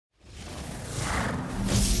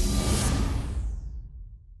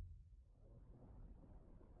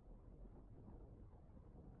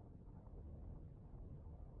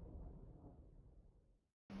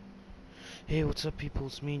Hey, what's up people,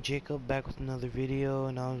 it's me Jacob back with another video,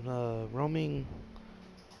 and I'm roaming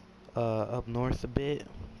up north a bit,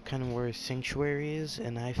 kind of where Sanctuary is,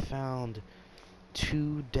 and I found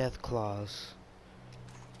 2 Deathclaws.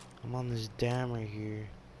 I'm on this dam right here.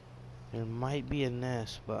 There might be a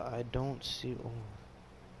nest, but I don't see.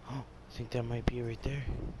 Oh, I think that might be it right there.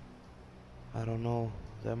 I don't know.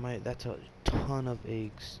 That's a ton of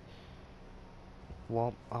eggs.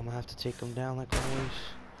 Well, I'm gonna have to take them down like always.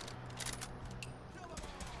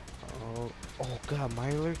 Oh god,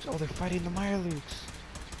 Mirelurks? Oh, they're fighting the Mirelurks.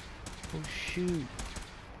 Oh shoot.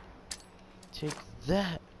 Take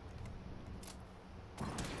that.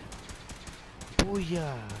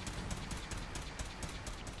 Booyah.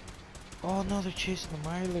 Oh no, they're chasing the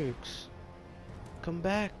Mirelurks. Come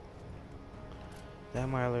back. That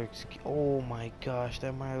Mirelurks. Oh my gosh,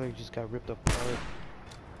 that Mirelurk just got ripped apart.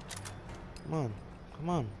 Come on. Come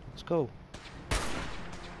on. Let's go.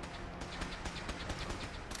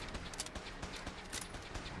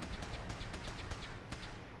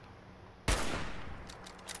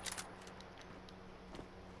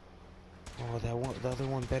 Oh, the other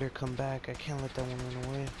one better come back. I can't let that one run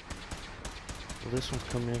away. Well, this one's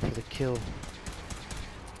coming in for the kill.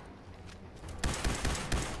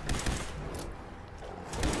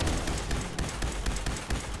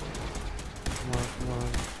 Come on, come on.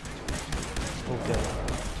 Oh god.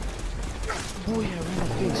 Boy, yeah, right in the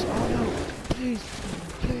face. Oh no! Please,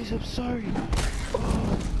 please, I'm sorry.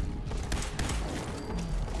 Oh.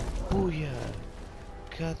 Booyah.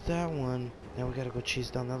 Got that one. Now we gotta go chase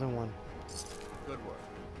down the other one. Good work.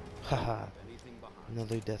 Haha.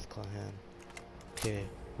 Another Deathclaw hand. Okay,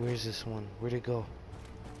 where's this one? Where'd it go?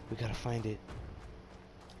 We gotta find it.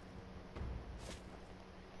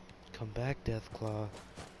 Come back, Deathclaw.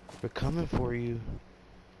 We're coming for you.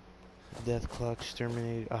 Deathclaw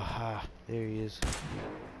exterminated. Aha, there he is.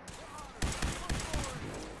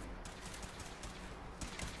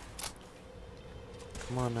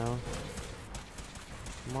 Come on now.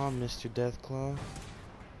 Come on, Mr. Deathclaw.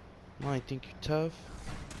 Come on, you think you're tough?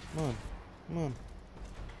 Come on, come on,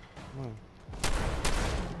 come on.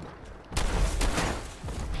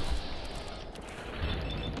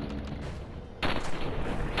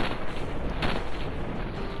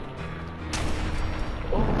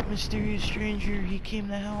 Oh, mysterious stranger, he came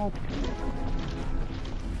to help.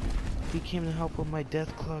 He came to help with my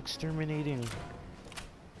Deathclaw exterminating.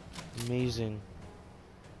 Amazing.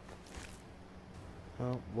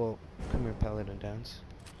 Oh, well, come here, Paladin Dance.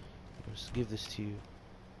 Let's give this to you.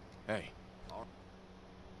 Hey.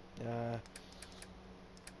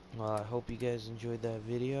 Well, I hope you guys enjoyed that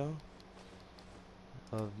video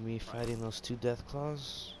of me fighting those 2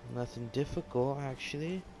 Deathclaws. Nothing difficult,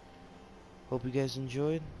 actually. Hope you guys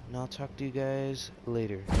enjoyed, and I'll talk to you guys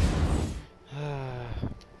later.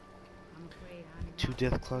 2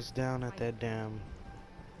 Deathclaws down at that dam.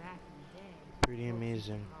 Pretty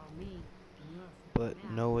amazing. But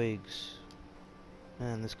no eggs.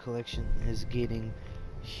 Man, this collection is getting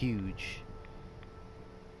huge.